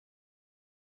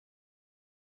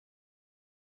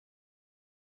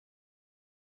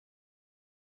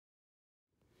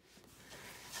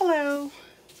Hello,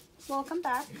 welcome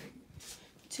back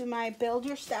to my Build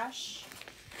Your Stash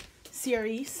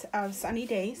series of sunny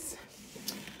days.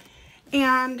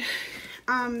 And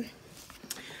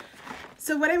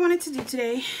so what I wanted to do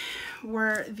today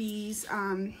were these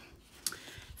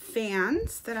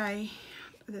fans that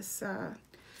this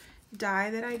die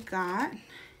that I got.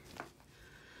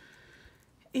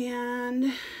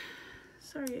 And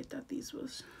sorry, I thought these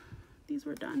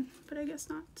were done, but I guess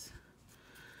not.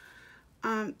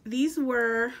 These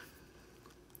were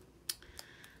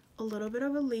a little bit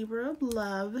of a labor of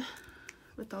love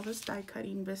with all this die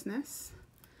cutting business.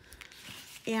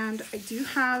 And I do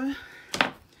have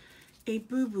a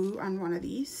boo-boo on one of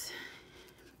these,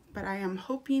 but I am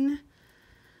hoping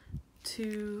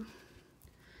to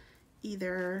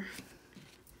either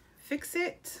fix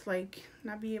it, like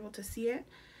not be able to see it,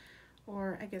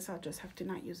 or I guess I'll just have to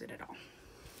not use it at all.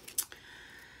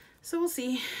 So we'll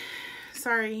see.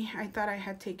 Sorry, I thought I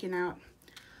had taken out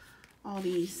all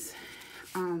these.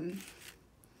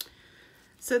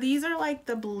 So these are like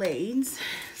the blades.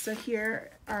 So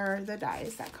here are the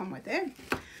dies that come with it.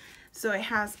 So it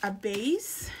has a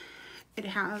base, it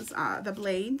has the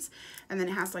blades, and then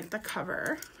it has like the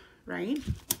cover, right?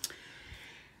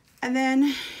 And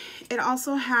then it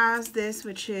also has this,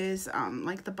 which is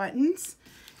like the buttons,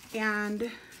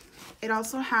 and it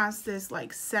also has this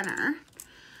like center.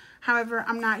 However,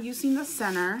 I'm not using the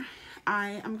center.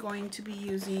 I am going to be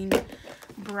using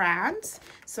brads.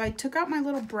 So I took out my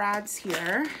little brads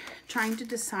here, trying to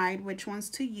decide which ones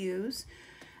to use.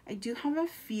 I do have a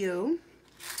few.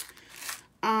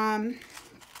 But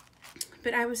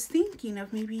I was thinking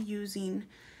of maybe using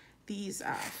these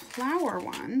flower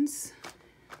ones.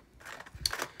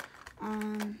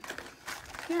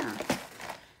 Yeah.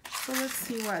 So let's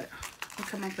see what I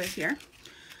come up with here.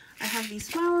 I have these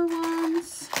flower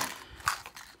ones.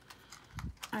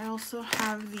 I also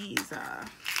have these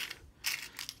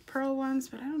pearl ones,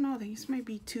 but I don't know, these might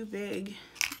be too big,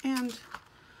 and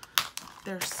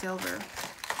they're silver.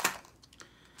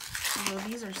 Although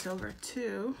these are silver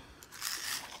too.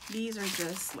 These are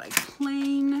just like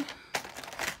plain.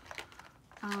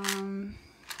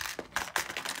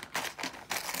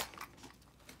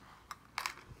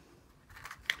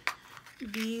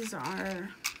 These are,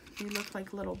 they look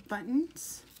like little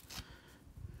buttons.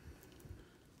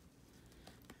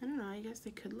 I don't know, I guess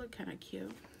they could look kind of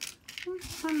cute. I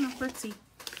don't know, let's see.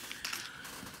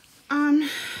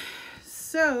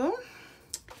 So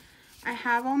I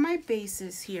have all my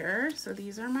bases here. So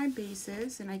these are my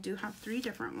bases, and I do have 3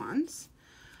 different ones.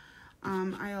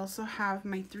 I also have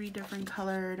my 3 different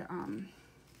colored,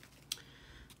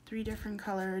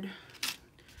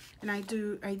 and I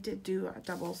did do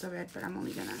doubles of it, but I'm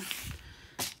only gonna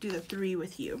do the 3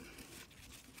 with you.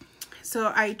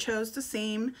 So I chose the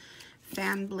same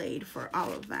fan blade for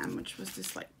all of them, which was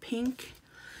this like pink,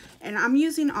 and I'm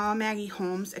using all Maggie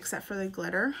Holmes except for the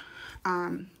glitter.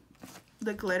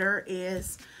 The glitter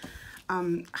is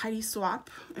Heidi Swap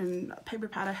and paper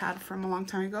pad I had from a long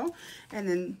time ago, and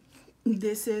then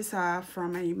this is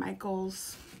from a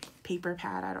Michael's paper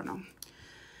pad, I don't know,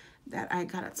 that I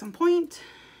got at some point.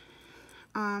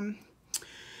 And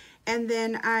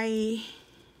then I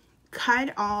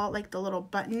cut all like the little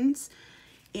buttons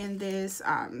in this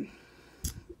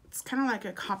it's kind of like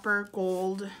a copper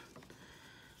gold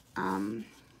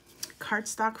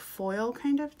cardstock foil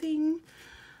kind of thing.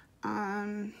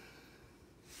 I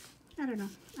don't know,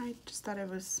 I just thought it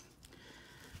was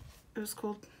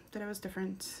cool that it was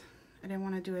different. I didn't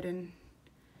want to do it in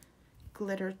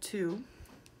glitter too.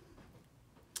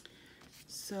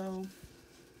 So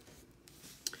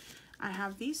I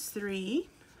have these 3.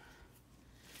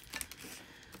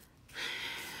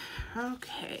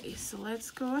 Okay, so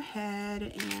let's go ahead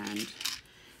and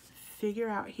figure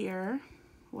out here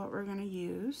what we're gonna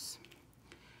use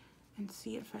and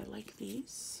see if I like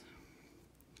these.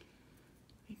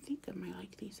 I think I might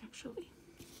like these actually.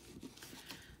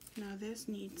 Now this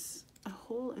needs a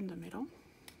hole in the middle,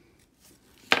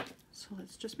 so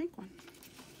let's just make one.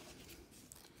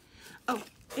 Oh,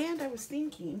 and I was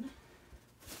thinking,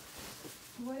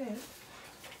 what if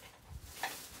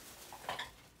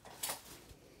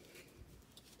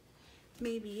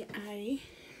maybe I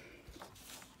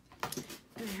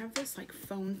have this like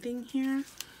phone thing here.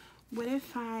 What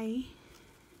if I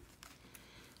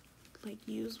like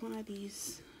use one of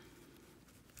these,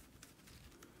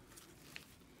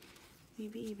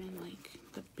 maybe even like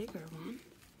the bigger one?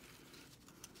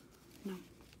 No,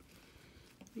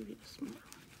 maybe the smaller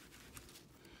one.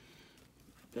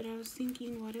 But I was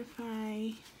thinking, what if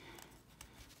I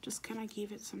just kind of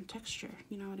gave it some texture,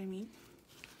 you know what I mean?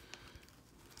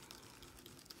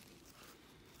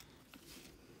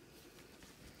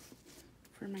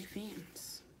 for my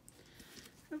fans.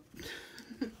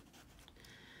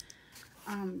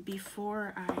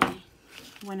 Before I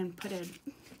went and put it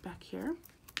back here.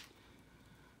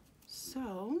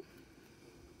 So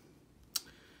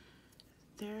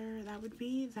there, that would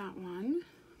be that one.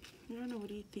 I don't know, what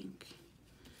do you think?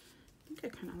 I think I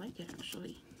kind of like it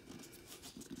actually.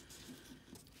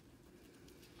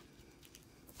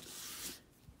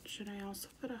 Should I also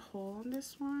put a hole in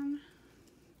this one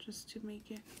just to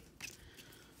make it,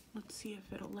 let's see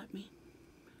if it'll let me.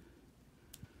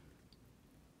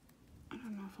 I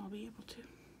don't know if I'll be able to.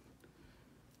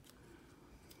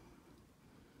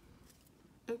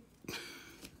 Oh.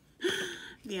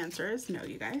 The answer is no,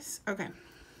 you guys. Okay,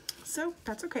 so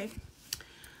that's okay.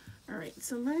 All right,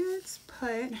 so let's put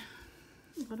a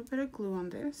little bit of glue on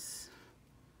this.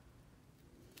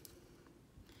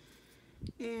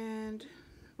 And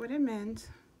what it meant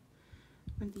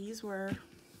when these were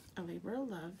a labor of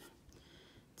love,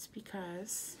 it's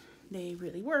because they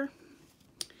really were.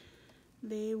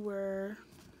 They were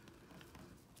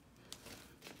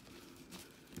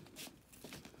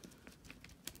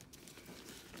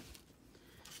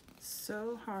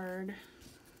so hard.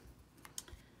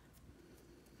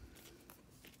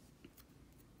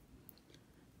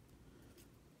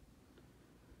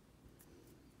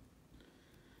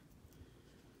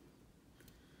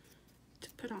 To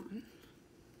put on.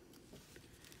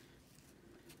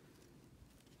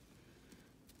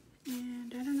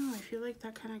 And I don't know, I feel like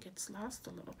that kind of gets lost a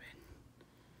little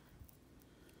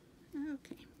bit.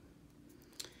 Okay.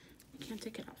 I can't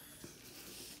take it off.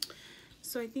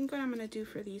 So I think what I'm going to do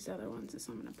for these other ones is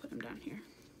I'm going to put them down here.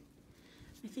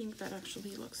 I think that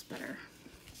actually looks better.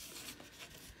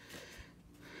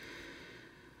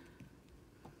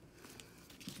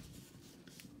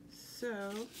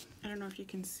 So, I don't know if you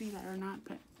can see that or not,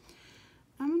 but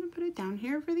I'm going to put it down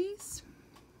here for these.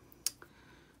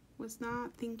 Was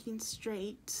not thinking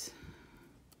straight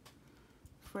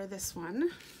for this one.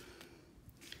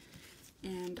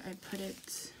 And I put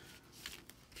it,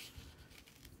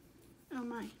 oh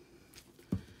my,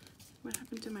 what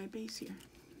happened to my base here?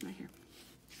 Right here.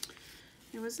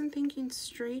 I wasn't thinking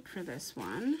straight for this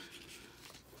one.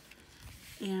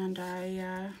 And I,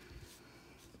 yeah.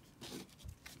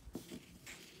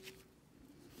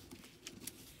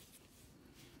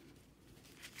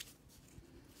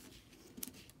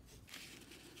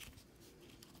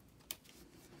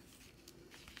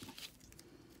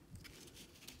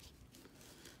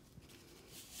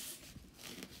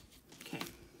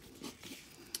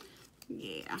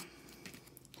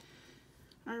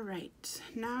 All right,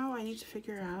 now I need to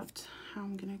figure out how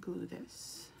I'm gonna glue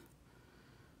this.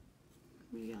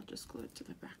 Maybe I'll just glue it to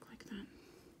the back like that.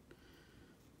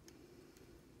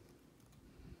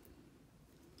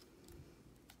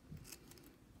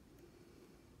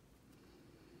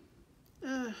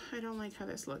 I don't like how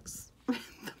this looks with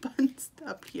the buns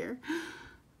up here.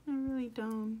 I really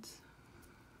don't.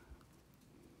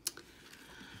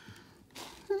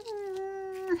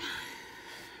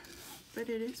 But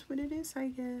it is what it is, I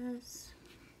guess.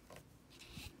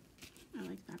 I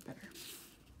like that better.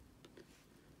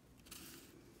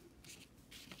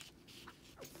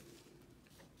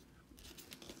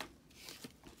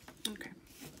 Okay.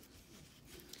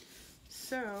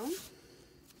 So,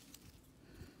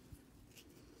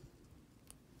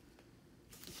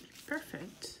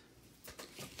 perfect.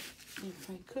 If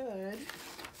I could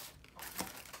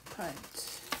put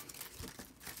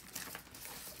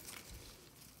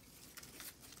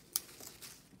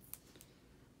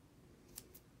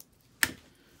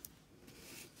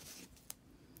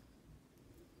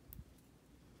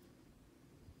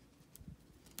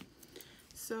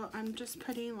so I'm just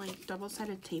putting like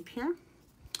double-sided tape here,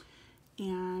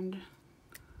 and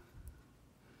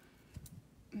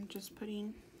I'm just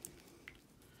putting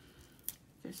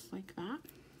this like that.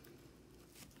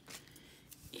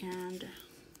 And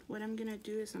what I'm gonna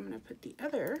do is I'm gonna put the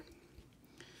other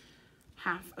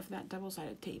half of that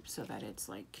double-sided tape so that it's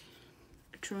like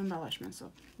a true embellishment, so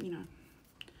you know,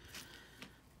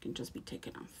 it can just be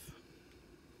taken off.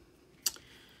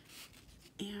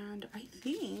 And I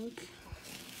think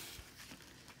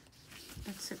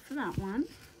that's it for that one.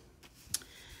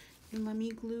 And let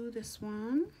me glue this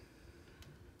one.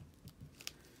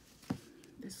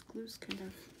 This glue's kind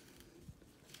of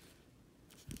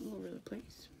all over the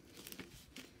place.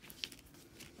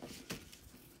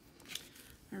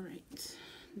 All right,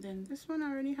 then this one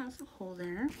already has a hole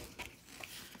there.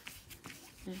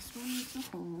 This one needs a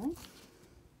hole.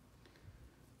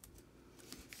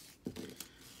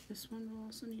 This one will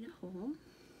also need a hole.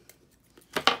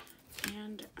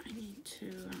 And I need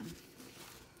to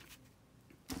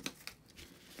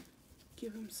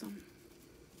give them some,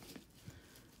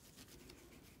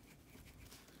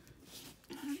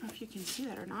 I don't know if you can see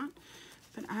that or not,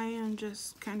 but I am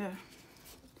just kind of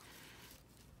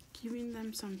giving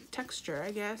them some texture, I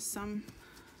guess, some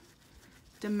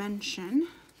dimension.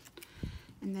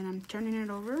 And then I'm turning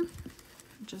it over,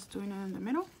 just doing it in the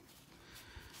middle.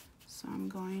 So I'm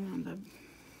going on the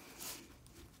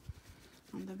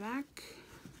back,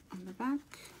 on the back,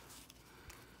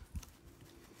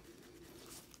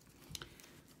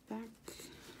 back,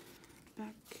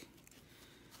 back,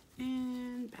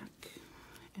 and back.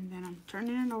 And then I'm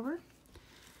turning it over,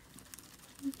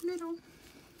 middle.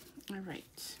 All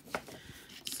right.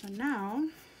 So now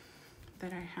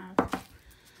that I have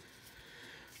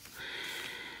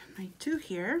my two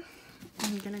here,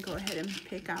 I'm gonna go ahead and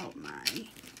pick out my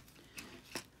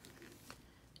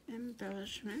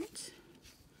embellishment.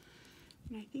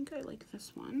 And I think I like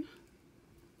this one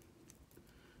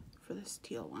for this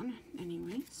teal one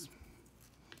anyways.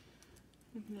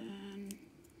 And then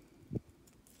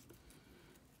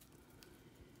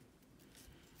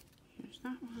here's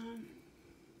that one.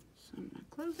 So I'm gonna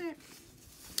close it.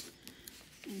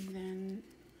 And then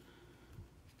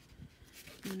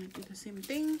I'm gonna do the same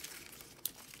thing.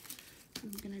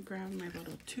 I'm gonna grab my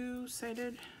little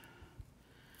two-sided,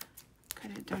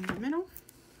 cut it down the middle.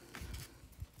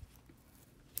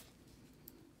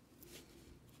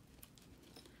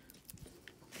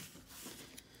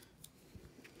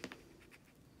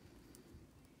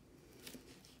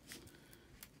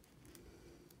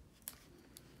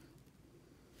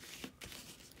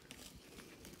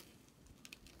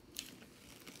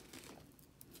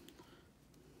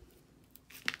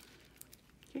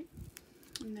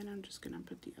 And then I'm just gonna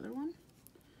put the other one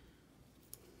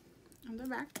on the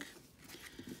back.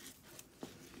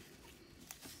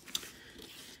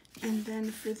 And then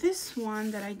for this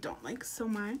one that I don't like so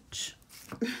much,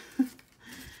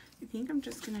 I think I'm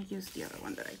just gonna use the other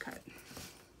one that I cut.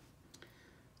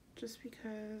 Just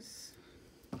because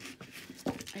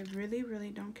I really, really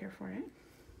don't care for it.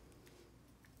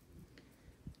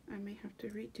 I may have to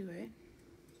redo it.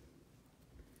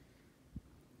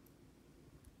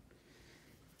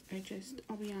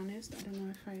 I'll be honest, I don't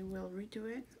know if I will redo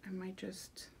it. I might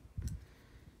just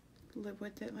live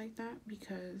with it like that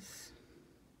because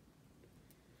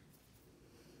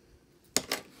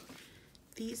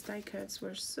these die cuts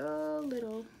were so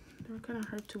little, they were kind of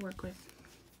hard to work with.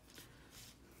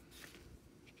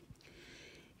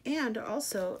 And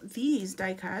also these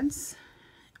die cuts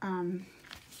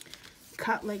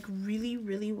cut like really,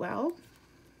 really well.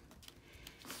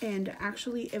 And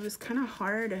actually it was kind of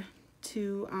hard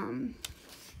to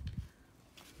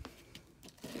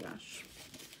gosh,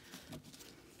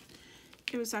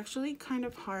 it was actually kind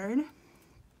of hard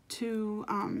to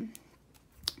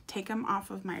take them off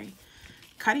of my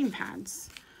cutting pads.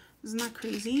 Isn't that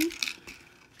crazy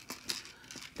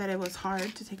that it was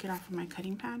hard to take it off of my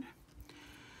cutting pad?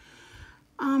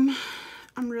 I'm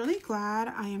really glad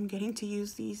I am getting to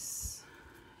use these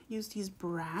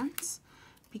brats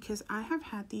because I have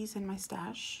had these in my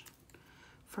stash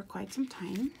for quite some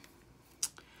time.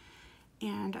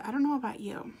 And I don't know about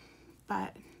you,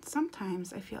 but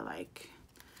sometimes I feel like,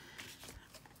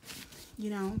 you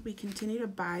know, we continue to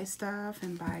buy stuff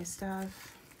and buy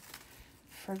stuff,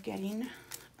 forgetting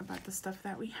about the stuff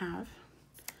that we have.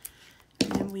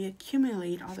 And then we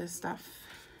accumulate all this stuff.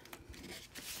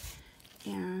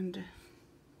 And,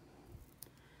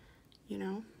 you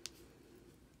know,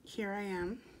 here I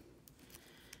am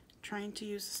trying to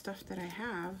use the stuff that I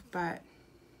have, but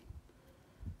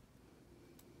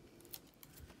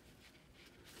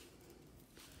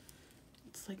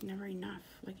it's like never enough.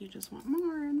 Like you just want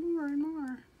more and more and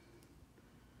more.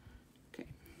 Okay.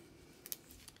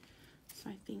 So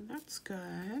I think that's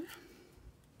good.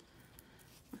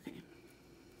 Okay.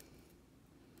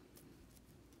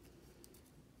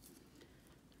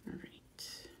 All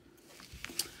right.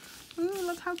 Ooh,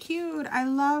 look how cute. I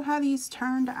love how these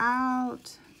turned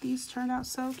out. These turned out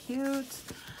so cute.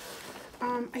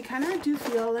 I kind of do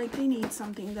feel like they need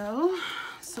something though.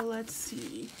 So let's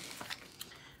see.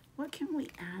 What can we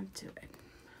add to it?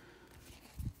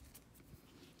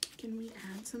 Can we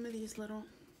add some of these little...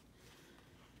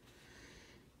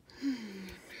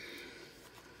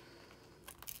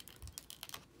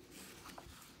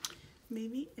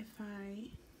 Maybe if I...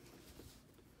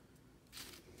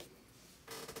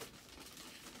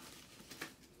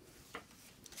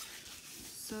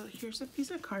 So here's a piece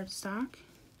of cardstock,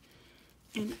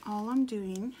 and all I'm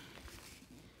doing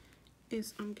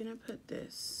is I'm gonna put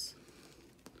this.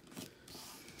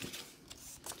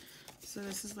 So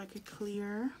this is like a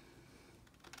clear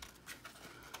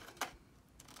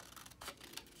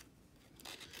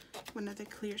one of the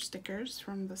clear stickers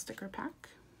from the sticker pack.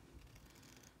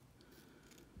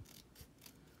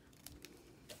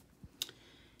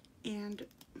 And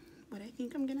what I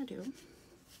think I'm gonna do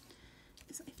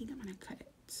is I think I'm gonna cut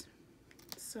it.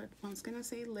 So one's gonna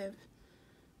say live,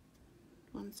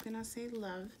 one's gonna say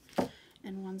love,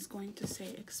 and one's going to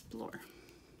say explore.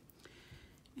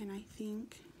 And I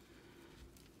think,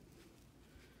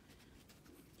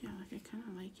 yeah, like I kind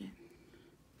of like it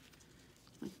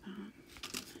like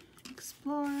that.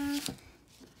 Explore,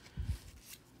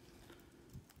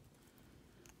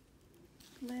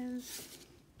 live,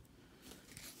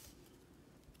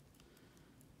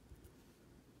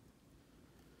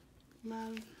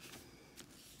 love,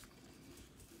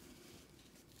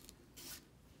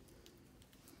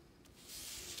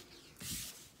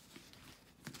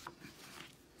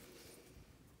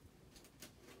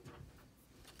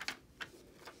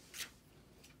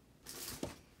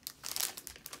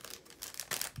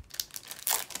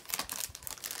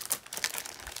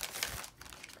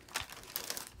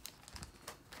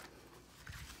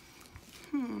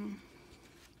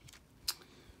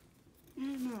 I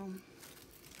don't know.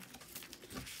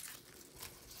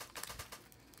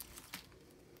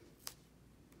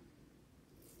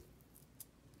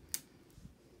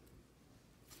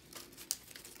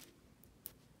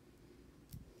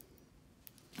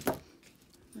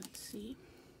 Let's see.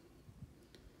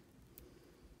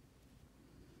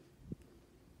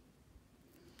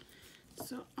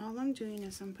 So all I'm doing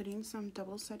is I'm putting some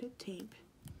double-sided tape.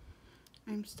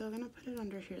 I'm still gonna put it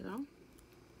under here though,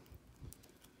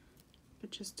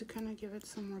 but just to kind of give it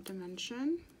some more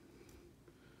dimension.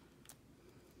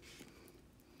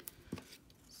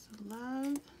 So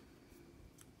love,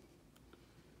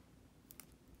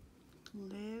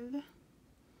 live,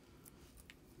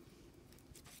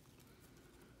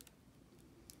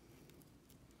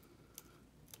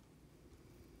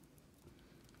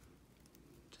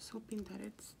 just hoping that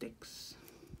it sticks.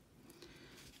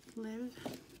 Live,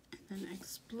 and then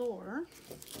explore.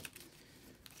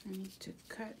 I need to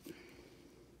cut.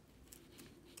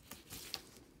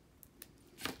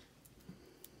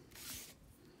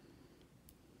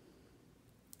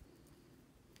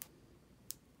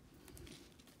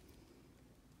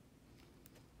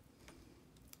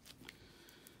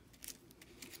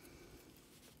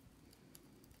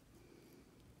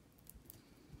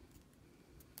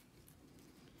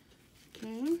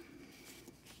 Okay.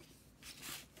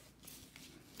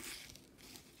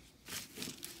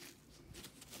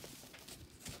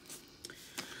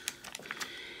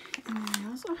 And then I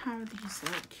also have these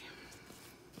like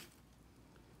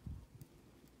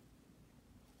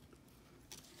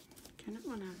kind of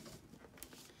want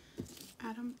to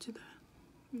add them to the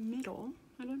middle.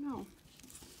 I don't know.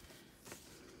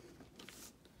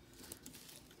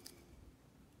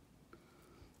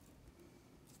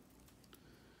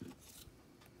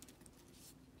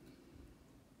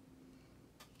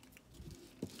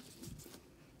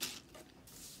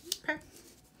 Okay.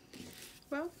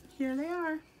 Well, here they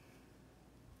are.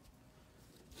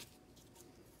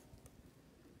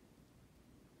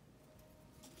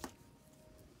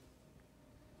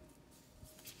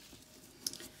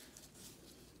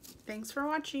 Thanks for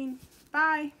watching.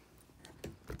 Bye.